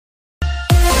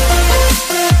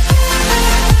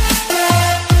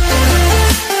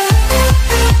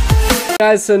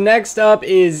Guys, so next up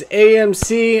is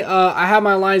AMC. I have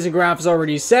my lines and graphs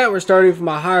already set. We're starting from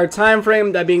a higher time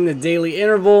frame, that being the daily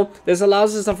interval. This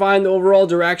allows us to find the overall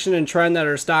direction and trend that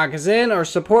our stock is in, our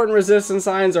support and resistance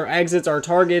lines, our exits, our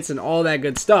targets, and all that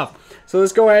good stuff. So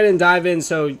let's go ahead and dive in.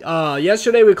 So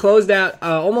yesterday we closed at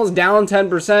almost down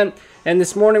 10%, and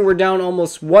this morning we're down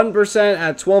almost 1%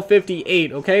 at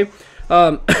 12.58. Okay,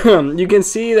 you can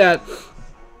see that,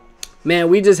 man,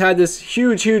 we just had this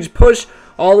huge push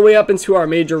all the way up into our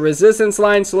major resistance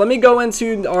line. So let me go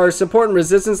into our support and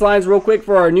resistance lines real quick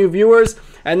for our new viewers,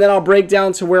 and then I'll break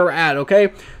down to where we're at.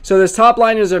 Okay, so this top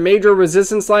line is our major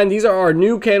resistance line. These are our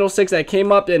new candlesticks that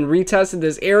came up and retested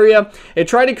this area. It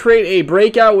tried to create a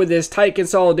breakout with this tight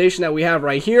consolidation that we have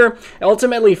right here. It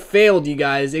ultimately failed, you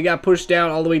guys. It got pushed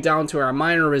down all the way down to our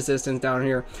minor resistance down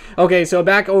here. Okay, so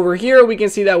back over here we can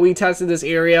see that we tested this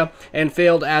area and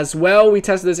failed as well. We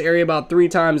tested this area about 3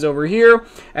 times over here,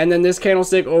 and then this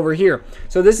candlestick over here.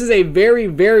 So this is a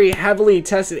very heavily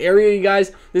tested area, you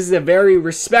guys. This is a very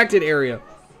respected area.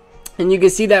 And you can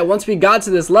see that once we got to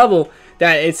this level,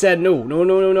 that it said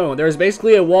no. There's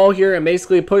basically a wall here and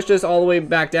basically pushed us all the way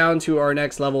back down to our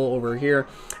next level over here.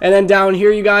 And then down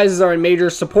here, you guys, is our major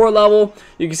support level.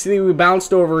 You can see we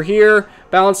bounced over here,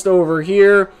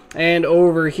 and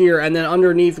over here, and then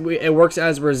underneath it works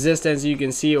as resistance, you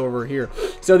can see over here.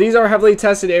 So these are heavily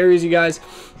tested areas, you guys.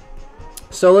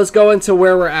 So let's go into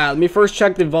where we're at. Let me first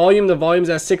check the volume. The volume's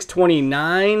at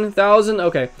 629,000.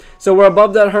 Okay, so we're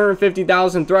above that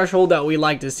 150,000 threshold that we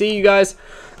like to see, you guys.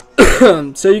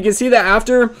 So you can see that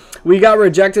after we got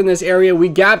rejected in this area, we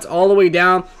gapped all the way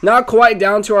down, not quite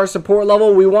down to our support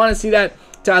level. We want to see that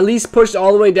to at least push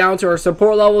all the way down to our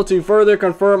support level to further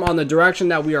confirm on the direction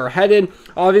that we are headed.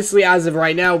 Obviously, as of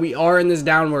right now, we are in this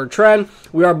downward trend.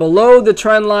 We are below the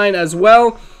trend line as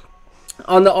well.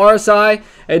 On the RSI,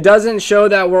 it doesn't show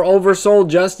that we're oversold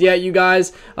just yet, you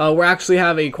guys. We actually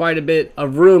have quite a bit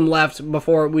of room left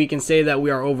before we can say that we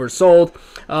are oversold.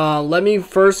 Let me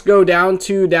first go down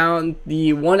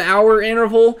the 1 hour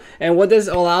interval, and what this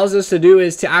allows us to do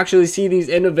is to actually see these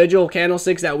individual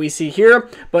candlesticks that we see here,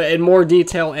 but in more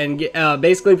detail, and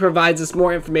basically provides us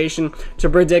more information to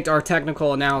predict our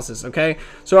technical analysis. Okay,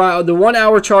 so the 1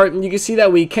 hour chart, you can see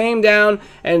that we came down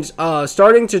and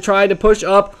starting to try to push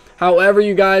up. However,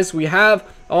 you guys, we have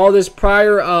all this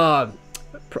prior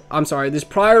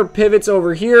pivots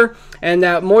over here, and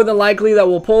that more than likely that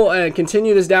we'll pull and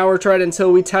continue this downward trend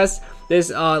until we test this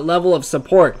level of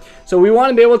support. So we want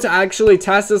to be able to actually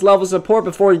test this level of support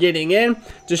before getting in,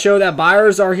 to show that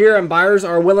buyers are here and buyers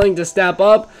are willing to step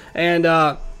up, and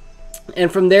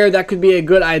from there that could be a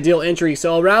good ideal entry.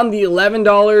 So around the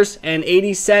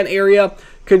 $11.80 area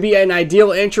could be an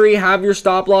ideal entry. Have your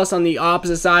stop loss on the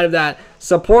opposite side of that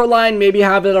support line. Maybe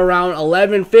have it around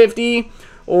 11.50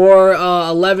 or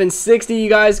 11.60. You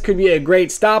guys, could be a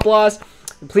great stop loss.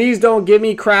 Please don't give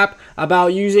me crap about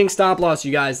using stop loss,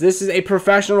 you guys. This is a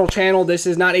professional channel. This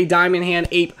is not a diamond hand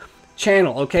ape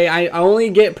channel. Okay, I only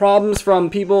get problems from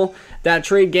people that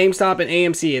trade GameStop and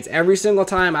AMC. It's every single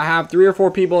time I have 3 or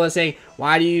 4 people that say,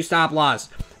 why do you use stop loss?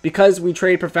 Because we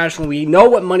trade professionally. We know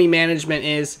what money management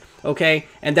is, okay?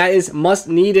 And that is must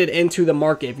needed into the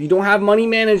market. If you don't have money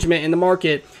management in the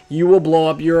market, you will blow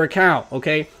up your account,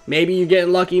 okay? Maybe you're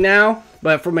getting lucky now,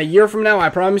 but from a year from now, I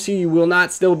promise you, you will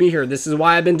not still be here. This is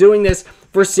why I've been doing this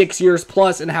for 6 years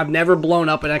plus and have never blown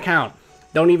up an account.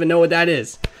 Don't even know what that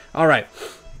is. All right.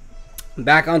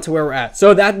 Back onto where we're at.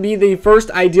 So that'd be the first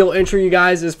ideal entry, you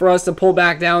guys, is for us to pull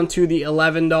back down to the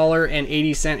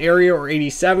 $11.80 area or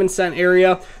 87-cent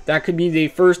area. That could be the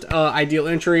first ideal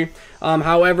entry.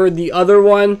 However, the other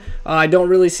one I don't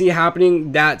really see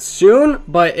happening that soon,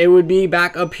 but it would be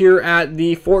back up here at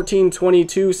the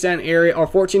 $14.22 area or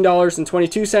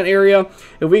 $14.22 area.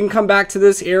 If we can come back to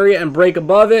this area and break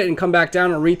above it and come back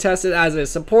down and retest it as a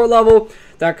support level,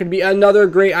 that could be another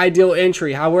great ideal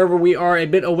entry. However, we are a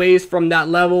bit away from that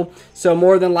level, so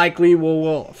more than likely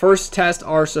we'll first test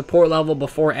our support level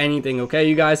before anything, okay,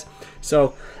 you guys?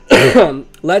 So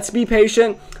let's be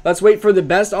patient. Let's wait for the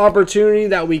best opportunity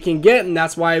that we can get, and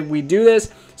that's why we do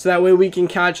this, so that way we can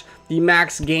catch the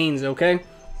max gains, okay?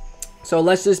 So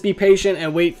let's just be patient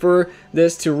and wait for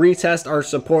this to retest our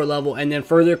support level and then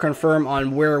further confirm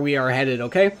on where we are headed,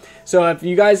 okay? So if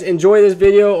you guys enjoy this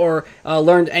video or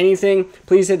learned anything,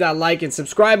 please hit that like and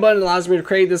subscribe button. It allows me to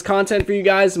create this content for you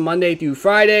guys Monday through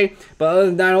Friday. But other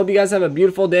than that, I hope you guys have a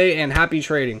beautiful day and happy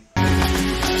trading.